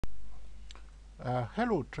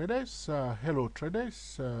Hello traders. Hello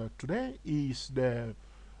traders. Today is the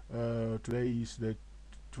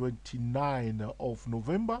 29th of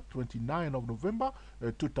November, 29th of November,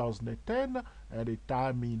 2010, and the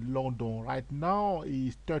time in London right now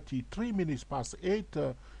is 33 minutes past 8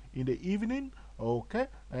 in the evening. Okay,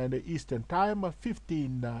 and the Eastern time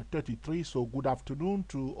 15:33. So good afternoon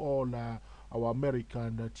to all our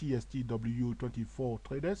American TSTW 24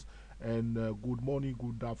 traders, and good morning,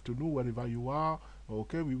 good afternoon, wherever you are.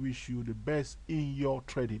 Okay, we wish you the best in your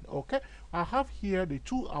trading. Okay, I have here the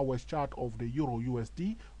 2 hours chart of the Euro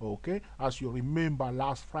USD. Okay, as you remember,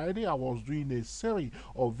 last Friday I was doing a series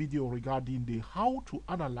of video regarding the how to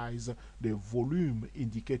analyze the volume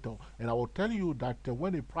indicator, and I will tell you that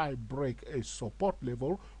when a price break a support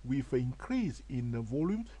level with an increase in the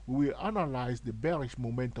volume, we will analyze the bearish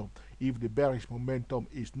momentum. If the bearish momentum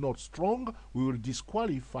is not strong, we will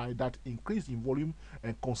disqualify that increase in volume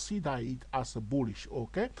and consider it as a bullish.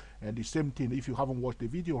 Okay, and the same thing, if you haven't watched the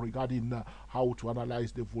video regarding how to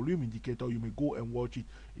analyze the volume indicator, you may go and watch it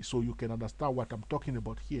so you can understand what I'm talking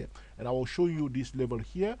about here. And I will show you this level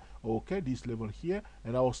here. Okay, this level here,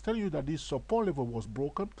 and I will tell you that this support level was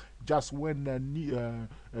broken just when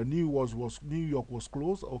New York was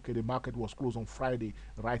closed. Okay, the market was closed on Friday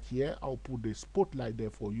right here. I'll put the spotlight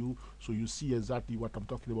there for you so you see exactly what I'm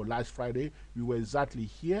talking about. Last Friday we were exactly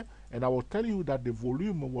here, and I will tell you that the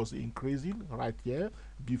volume was increasing right here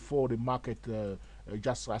before the market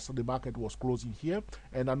just as the market was closing here.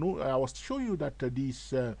 And I was showing you that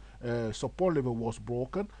this support level was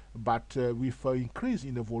broken, but with increase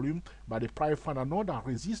in the volume, but the price found another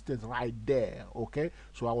resistance right there. Okay,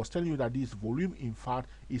 so I was telling you that this volume in fact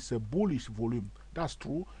is a bullish volume. That's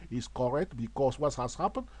true, it's correct, because what has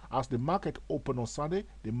happened as the market opened on Sunday,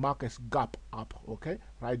 the market's gap up. Okay,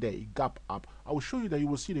 right there, it gap up. I will show you that you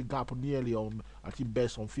will see the gap nearly on, I think,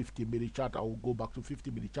 based on 50-minute chart. I will go back to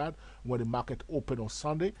 50-minute chart when the market opened on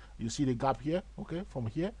Sunday. You see the gap here, okay, from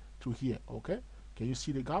here to here. Okay, can you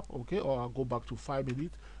see the gap? Okay, or I'll go back to 5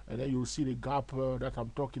 minutes, and then you'll see the gap that I'm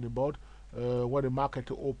talking about when the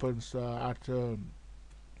market opens at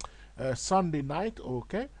Sunday night.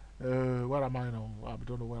 Okay, where am I now? I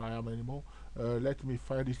don't know where I am anymore. Let me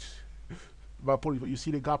find it. But you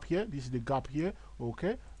see the gap here. This is the gap here.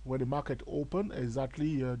 Okay, when the market opened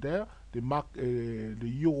exactly there, the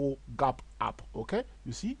euro gap up. Okay,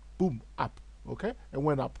 you see, boom, up. Okay, and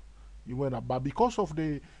went up. It went up, but because of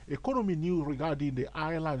the economy news regarding the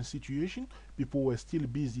Ireland situation, people were still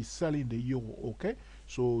busy selling the euro. Okay,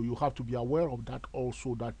 so you have to be aware of that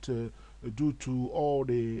also. That due to all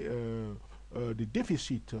the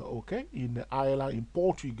deficit, okay, in Ireland, in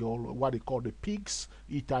Portugal, what they call the pigs,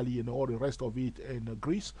 Italy, and all the rest of it, and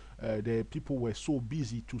Greece, the people were so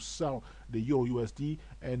busy to sell the Euro USD,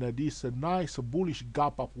 and this nice bullish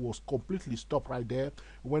gap up was completely stopped right there.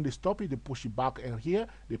 When they stop it, they push it back, and here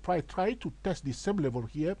they probably try to test the same level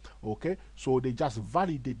here. Okay, so they just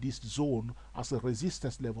validate this zone as a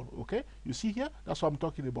resistance level. Okay, you see here, that's what I'm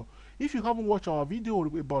talking about. If you haven't watched our video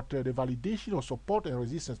about the validation of support and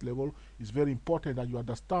resistance level, it's very important that you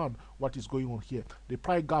understand what is going on here. The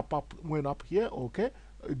price gap up went up here. Okay,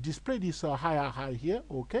 display this higher high here.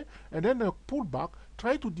 Okay, and then a pullback,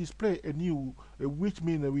 try to display a new, which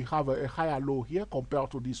means we have a higher low here compared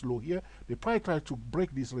to this low here. The price tried to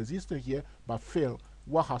break this resistance here but failed.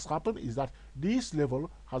 What has happened is that this level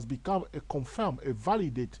has become a confirmed, a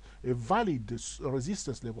valid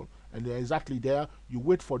resistance level, and exactly there you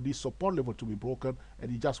wait for this support level to be broken,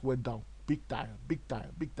 and it just went down big time, big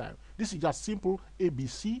time, big time. This is just simple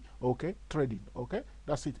ABC. Okay, trading. Okay,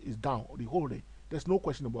 that's it. It's down the whole day. There's no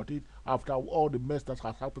question about it. After all the mess that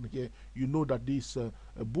has happened here, you know that this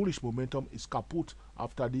bullish momentum is kaput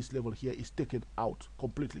after this level here is taken out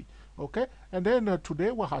completely. Okay, and then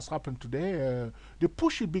today, what has happened today? They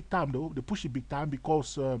push it big time though. They push it big time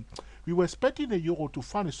because we were expecting the euro to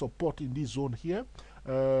find a support in this zone here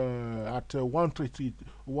at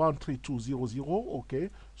 13200. Okay,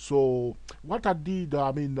 so what I did, I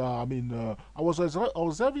was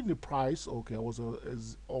observing the price. Okay, I was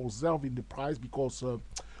observing the price because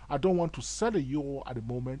I don't want to sell the euro at the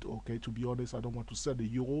moment. Okay, to be honest, I don't want to sell the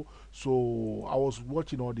euro. So I was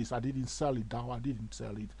watching all this. I didn't sell it down. I didn't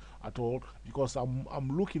sell it at all because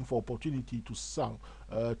I'm looking for opportunity to sell,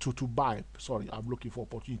 to buy. Sorry, I'm looking for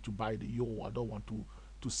opportunity to buy the euro. I don't want to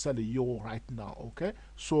sell the euro right now. Okay,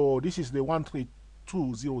 so this is the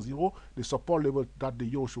 13200, the support level that the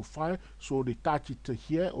euro should find. So they touch it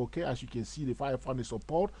here. Okay, as you can see, the fire found the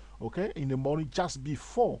support. Okay, in the morning just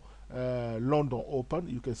before London Open,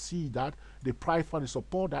 you can see that the price found the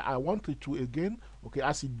support that I wanted to again, okay,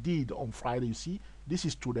 as it did on Friday. You see, this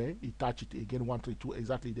is today, it touched it again, 132,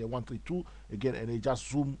 exactly there, 132 again, and it just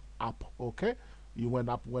zoom up, okay. It went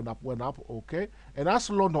up, went up, went up, okay. And as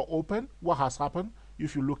London Open, what has happened?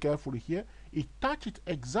 If you look carefully here, it touched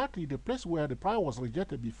exactly the place where the price was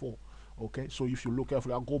rejected before. Okay, so if you look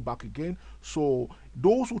carefully, I'll go back again. So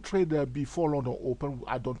those who trade before London Open,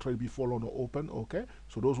 I don't trade before London Open. Okay,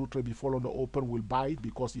 so those who trade before London Open will buy it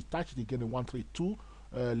because it touched again in 132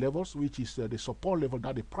 levels, which is the support level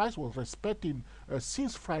that the price was respecting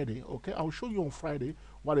since Friday. Okay, I'll show you on Friday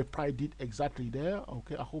what the price did exactly there.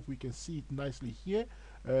 Okay, I hope we can see it nicely here.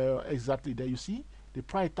 Exactly there, you see the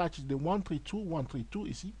price touches the 132, 132.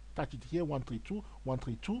 You see, touch it here, 132,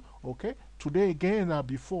 132. Okay, today again,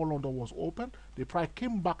 before London was open, the price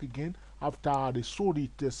came back again after they sold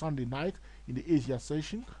it Sunday night in the Asia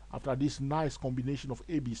session. After this nice combination of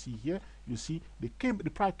ABC here, you see the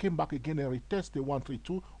price came back again and retest the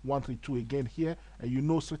 132, 132 again here, and you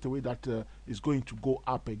know straight away that it's going to go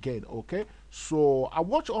up again. Okay, so I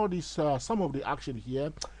watch all this, some of the action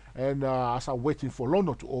here. And as I'm waiting for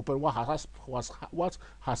London to open, what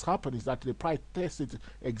has happened is that the price tested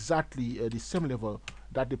exactly the same level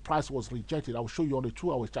that the price was rejected. I'll show you on the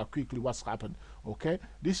 2-hour chart quickly what's happened. Okay,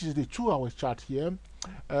 this is the 2-hour chart here.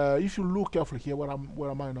 If you look carefully here, where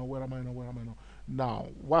am I now? Now,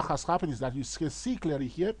 what has happened is that you can see clearly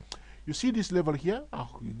here. You see this level here.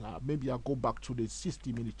 Maybe I'll go back to the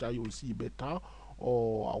 60-minute chart. You will see better.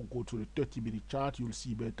 Or I'll go to the 30-minute chart, you'll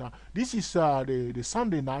see better. This is the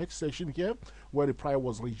Sunday night session here where the price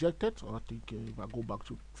was rejected. I think if I go back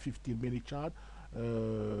to 15-minute chart,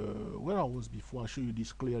 where I was before, I'll show you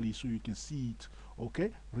this clearly so you can see it.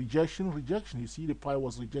 Okay, rejection. You see the price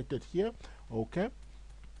was rejected here. Okay,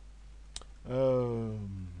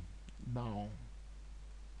 now.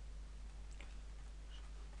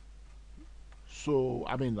 So,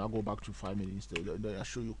 I mean, I'll go back to 5 minutes. Then I'll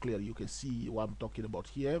show you clearly. You can see what I'm talking about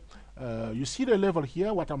here. You see the level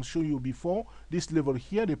here, what I'm showing you before. This level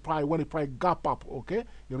here, the price, when the price gap up, okay,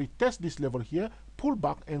 you retest this level here, pull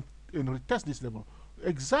back and retest this level.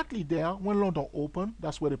 Exactly there, when London open,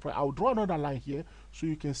 that's where the price. I'll draw another line here so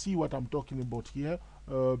you can see what I'm talking about here.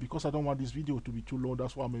 Because I don't want this video to be too long,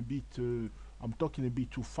 that's why I'm talking a bit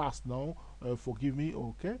too fast now. Forgive me,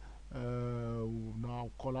 okay. Now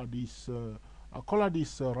I'll color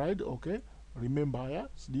this red, okay. Remember, yeah,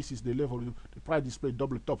 so this is the level, the price display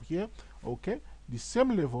double top here, okay. The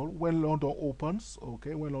same level when London opens,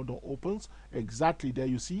 okay, when London opens, exactly there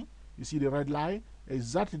you see the red line,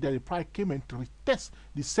 exactly there the price came and retest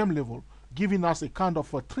the same level, giving us a kind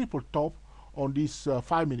of a triple top on this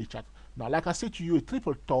 5-minute chart. Now, like I said to you, a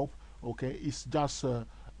triple top, okay, is just a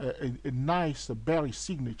nice bearish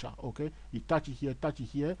signature. Okay, you touch it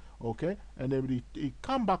here, okay, and then it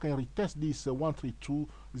come back and retest this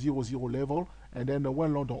 132.00 level, and then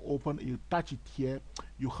when London open, you touch it here.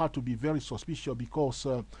 You have to be very suspicious because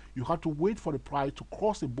you have to wait for the price to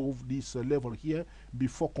cross above this level here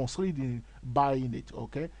before considering buying it.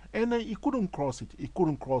 Okay, and it couldn't cross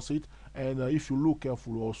it. And if you look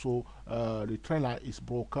carefully, also the trend line is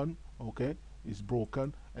broken. Okay, it's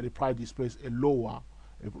broken, and the price displays a lower.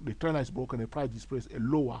 The trend line is broken, the price displays a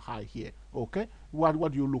lower high here. Okay,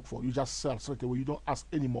 what do you look for? You just sell straight away. You don't ask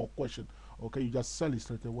any more question. Okay, you just sell it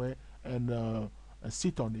straight away and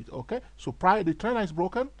sit on it. Okay, so the trend line is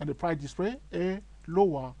broken and the price display a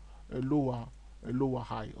lower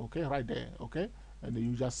high. Okay, right there. Okay, and then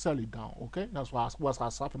you just sell it down. Okay, that's what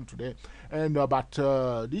has happened today. And but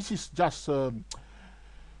this is just.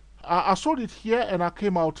 I sold it here and I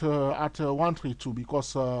came out at 132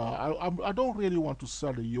 because I don't really want to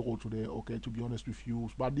sell the euro today, okay, to be honest with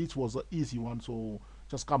you. But this was an easy one, so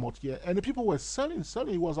just come out here. And the people were selling.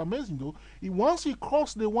 It was amazing though. Once it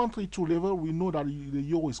crossed the 132 level, we know that the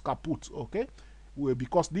euro is kaput, okay?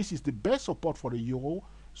 Because this is the best support for the euro.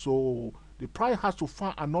 So the price has to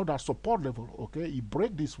find another support level, okay? It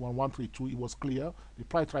break this one, 132. It was clear. The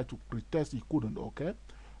price tried to retest, it couldn't, okay?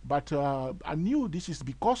 But I knew this is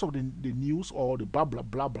because of the news or the blah, blah,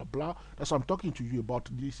 blah, blah, blah. That's what I'm talking to you about.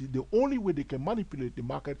 This is the only way they can manipulate the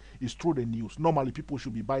market is through the news. Normally, people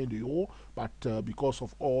should be buying the euro, but because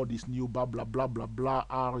of all this new blah, blah, blah, blah, blah,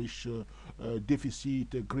 Irish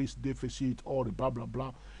deficit, Greece deficit, all the blah, blah,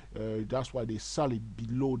 blah, that's why they sell it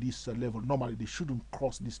below this level. Normally, they shouldn't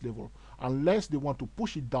cross this level unless they want to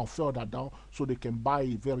push it down further down so they can buy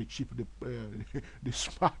it very cheap, the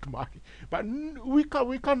smart money. But we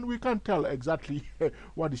can't tell exactly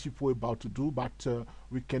what these people are about to do. But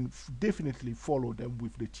we can definitely follow them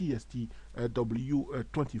with the TST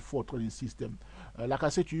W24 trading system. Like I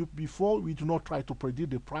said to you before, we do not try to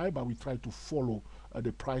predict the price, but we try to follow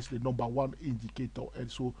the price, the number one indicator.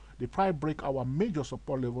 And so the price break our major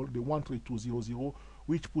support level, the 13200,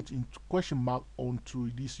 which put into question mark onto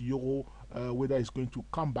this euro, whether it's going to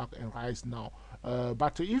come back and rise now.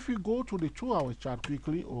 But if you go to the 2 hour chart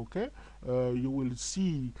quickly, okay, you will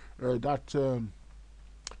see that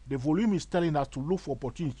the volume is telling us to look for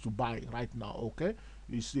opportunity to buy right now. Okay,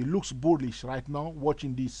 it looks bullish right now.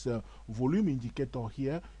 Watching this volume indicator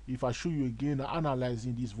here, if I show you again,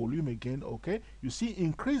 analyzing this volume again, okay, you see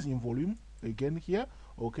increase in volume again here.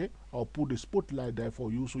 Okay, I'll put the spotlight there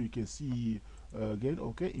for you so you can see again.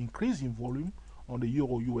 Okay, increase in volume on the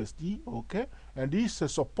euro USD. Okay, and this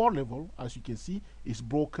support level, as you can see, is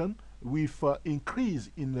broken with increase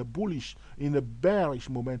in the bullish, in the bearish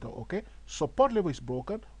momentum. Okay, support level is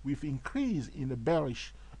broken with increase in the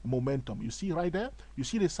bearish momentum. You see right there, you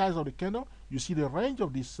see the size of the candle, you see the range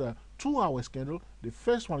of this 2 hours candle. The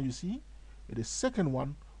first one you see, the second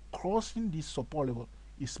one crossing this support level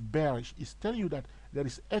is bearish. It's telling you that there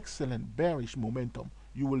is excellent bearish momentum.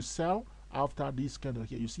 You will sell after this candle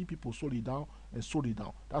here. You see people sold it down and sold it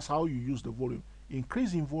down. That's how you use the volume.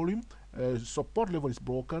 Increase in volume, support level is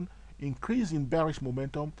broken, increase in bearish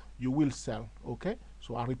momentum, you will sell. Okay,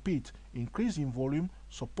 so I repeat, increase in volume,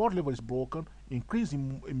 support level is broken, increase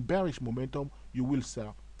in bearish momentum, you will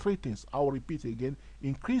sell. Three things. I will repeat again: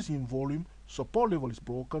 increase in volume, support level is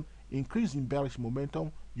broken, increase in bearish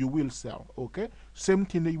momentum, you will sell. Okay, same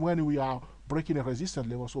thing when we are breaking a resistance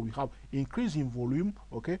level. So we have increase in volume.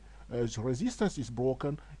 Okay, resistance is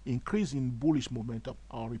broken, increase in bullish momentum.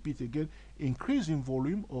 I'll repeat again: increase in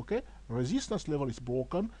volume. Okay, resistance level is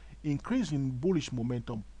broken, increase in bullish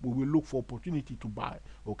momentum. We will look for opportunity to buy.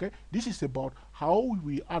 Okay, this is about how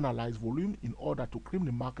we analyze volume in order to cream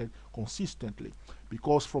the market consistently,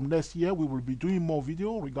 because from next year we will be doing more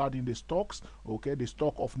video regarding the stocks. Okay, the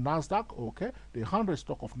stock of Nasdaq, okay, the 100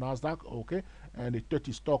 stock of Nasdaq, okay, and the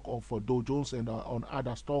 30 stock of Dow Jones, and on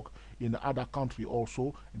other stock in other country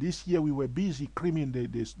also. This year we were busy creaming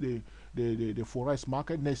the Forex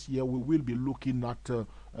market. Next year we will be looking at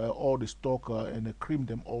all the stock and cream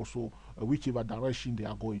them also, whichever direction they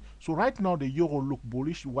are going. So right now the euro look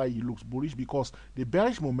bullish. Why it looks bullish? Because the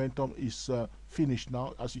bearish momentum is finished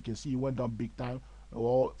now. As you can see, it went down big time.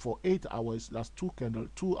 Well, for 8 hours, that's 2 candles,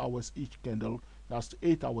 2 hours each candle. That's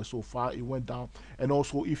 8 hours so far. It went down. And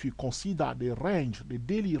also, if you consider the range, the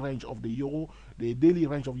daily range of the euro, the daily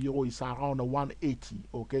range of euro is around 180.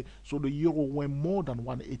 Okay, so the euro went more than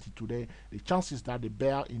 180 today. The chances that the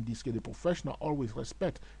bear, in this case the professional, always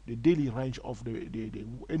respect the daily range of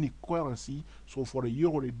any currency. So for the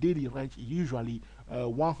euro, the daily range is usually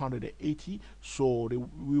 180. So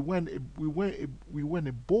we went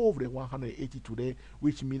above the 180 today,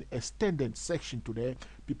 which means extended section today.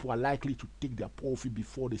 People are likely to take their profit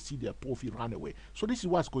before they see their profit run away. So this is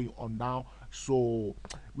what's going on now. So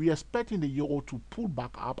we are expecting the euro to pull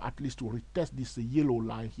back up, at least to retest this yellow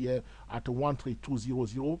line here at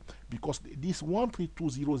 13200, because this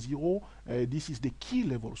 13200, this is the key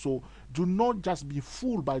level. So do not just be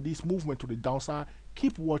fooled by this movement to the downside.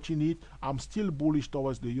 Keep watching it. I'm still bullish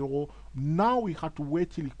towards the euro. Now we have to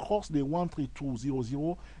wait till it crosses the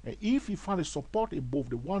 13200, and if we find a support above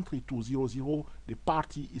the 13200, the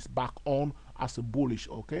party is back on as a bullish.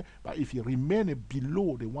 Okay, but if you remain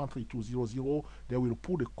below the 13200, they will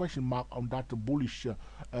put a question mark on that bullish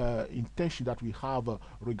intention that we have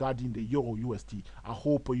regarding the euro USD. I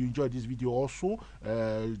hope you enjoyed this video also,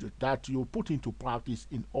 that you put into practice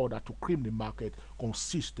in order to cream the market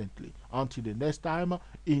consistently. Until the next time,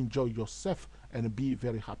 enjoy yourself and be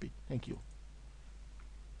very happy. Thank you.